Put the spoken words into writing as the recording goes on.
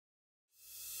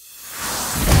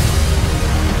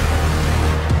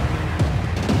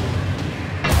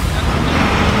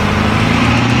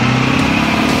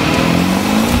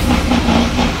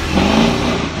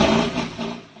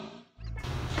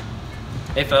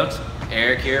folks,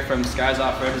 Eric here from Sky's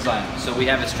Off-Road Design. So we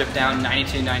have a stripped down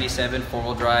 9297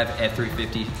 4-wheel drive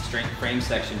F350 straight frame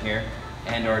section here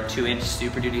and our 2-inch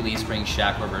Super Duty leaf spring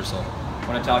shackle reversal. I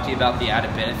want to talk to you about the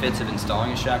added benefits of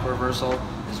installing a shackle reversal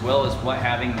as well as what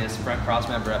having this front cross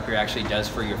member up here actually does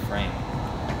for your frame.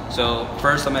 So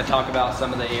first I'm going to talk about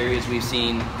some of the areas we've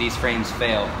seen these frames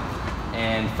fail.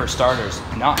 And for starters,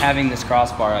 not having this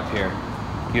crossbar up here,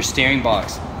 your steering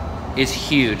box is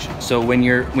huge. So when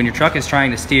your truck is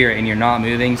trying to steer and you're not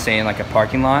moving, say in like a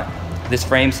parking lot, this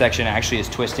frame section actually is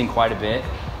twisting quite a bit.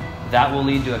 That will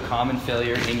lead to a common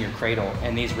failure in your cradle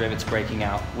and these rivets breaking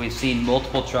out. We've seen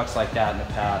multiple trucks like that in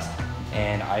the past,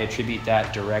 and I attribute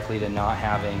that directly to not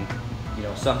having,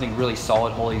 something really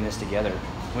solid holding this together.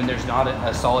 When there's not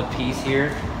a solid piece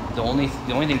here, the only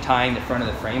thing tying the front of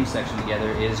the frame section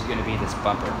together is going to be this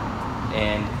bumper,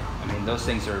 and I mean those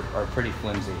things are pretty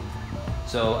flimsy.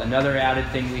 So another added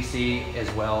thing we see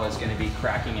as well is going to be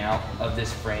cracking out of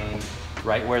this frame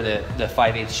right where the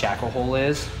 5/8 shackle hole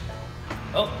is.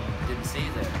 Oh, didn't see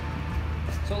you there.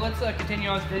 So let's continue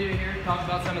on this video here and talk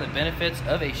about some of the benefits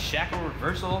of a shackle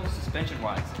reversal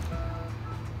suspension-wise.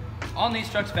 On these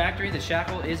trucks factory, the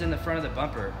shackle is in the front of the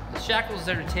bumper. The shackle is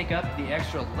there to take up the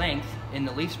extra length in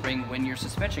the leaf spring when your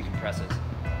suspension compresses.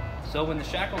 So when the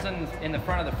shackle's in the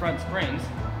front of the front springs,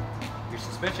 your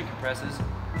suspension compresses,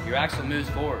 your axle moves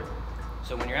forward.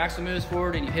 So when your axle moves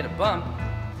forward and you hit a bump,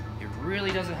 it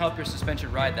really doesn't help your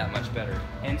suspension ride that much better.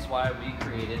 Hence why we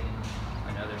created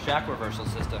another shackle reversal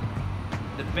system.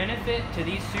 The benefit to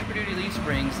these Super Duty leaf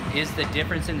springs is the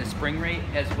difference in the spring rate,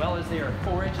 as well as they are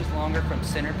 4 inches longer from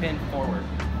center pin forward.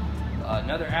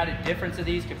 Another added difference of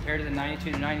these compared to the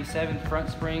 92 to 97 front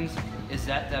springs is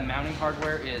that the mounting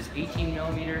hardware is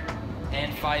 18mm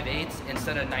and 5/8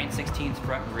 instead of 9/16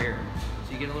 front and rear.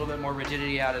 So you get a little bit more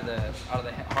rigidity out of the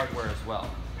hardware as well.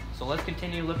 So let's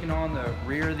continue looking on the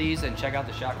rear of these and check out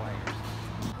the shackle hangers.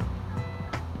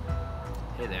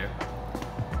 Hey there.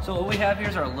 So what we have here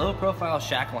is our low profile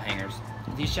shackle hangers.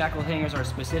 These shackle hangers are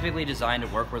specifically designed to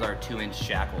work with our 2-inch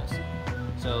shackles.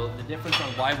 So the difference on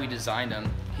why we designed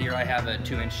them, here I have a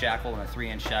 2-inch shackle and a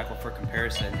 3-inch shackle for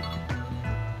comparison,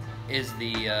 is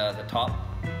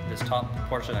this top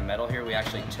portion of metal here we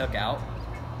actually took out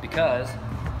because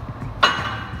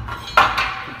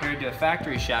compared to a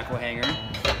factory shackle hanger,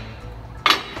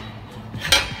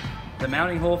 the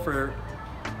mounting hole for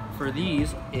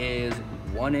these is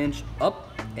 1 inch up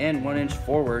and 1 inch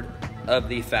forward of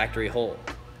the factory hole.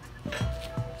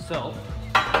 So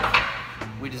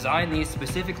we designed these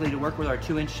specifically to work with our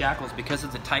 2-inch shackles because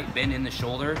of the tight bend in the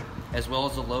shoulder, as well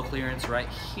as the low clearance right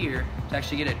here to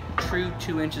actually get a true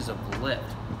 2 inches of lift.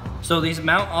 So these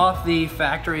mount off the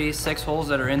factory 6 holes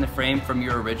that are in the frame from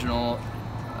your original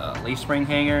leaf spring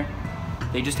hanger.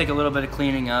 They just take a little bit of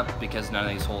cleaning up because none of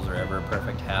these holes are ever a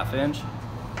perfect 1/2 inch.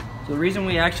 So the reason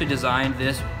we actually designed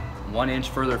this 1 inch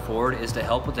further forward is to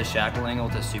help with the shackle angle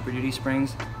with the Super Duty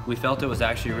springs. We felt it was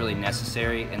actually really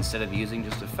necessary instead of using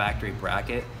just a factory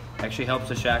bracket. It actually helps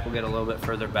the shackle get a little bit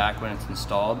further back when it's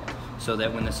installed, so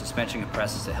that when the suspension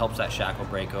compresses, it helps that shackle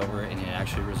break over and it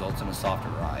actually results in a softer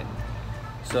ride.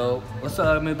 So let's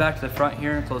move back to the front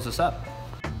here and close this up.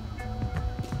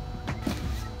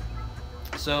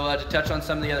 So to touch on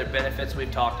some of the other benefits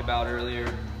we've talked about earlier,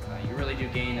 you really do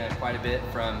gain quite a bit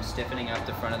from stiffening up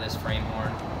the front of this frame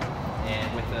horn.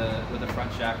 And with the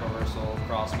front shackle reversal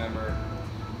cross member,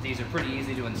 these are pretty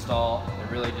easy to install.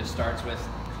 It really just starts with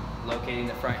locating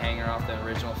the front hanger off the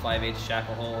original 5/8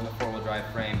 shackle hole in the 4-wheel drive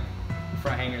frame.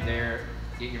 Front hanger there,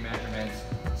 get your measurements,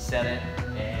 set it,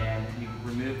 and you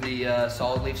remove the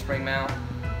solid leaf spring mount,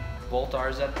 bolt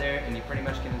ours up there, and you pretty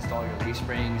much can install your leaf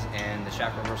springs and the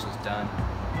shackle reversal is done.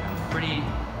 Pretty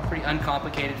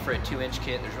uncomplicated for a 2-inch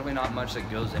kit. There's really not much that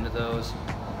goes into those.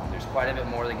 There's quite a bit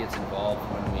more that gets involved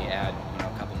when we add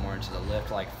a couple more inches of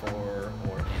lift, like 4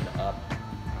 or end up,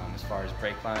 as far as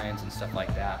brake lines and stuff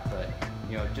like that. But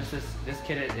just this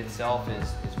kit itself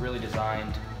is really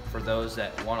designed for those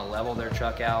that want to level their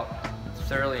truck out,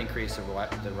 thoroughly increase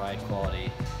the ride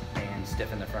quality, and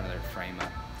stiffen the front of their frame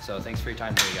up. So thanks for your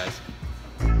time today, guys.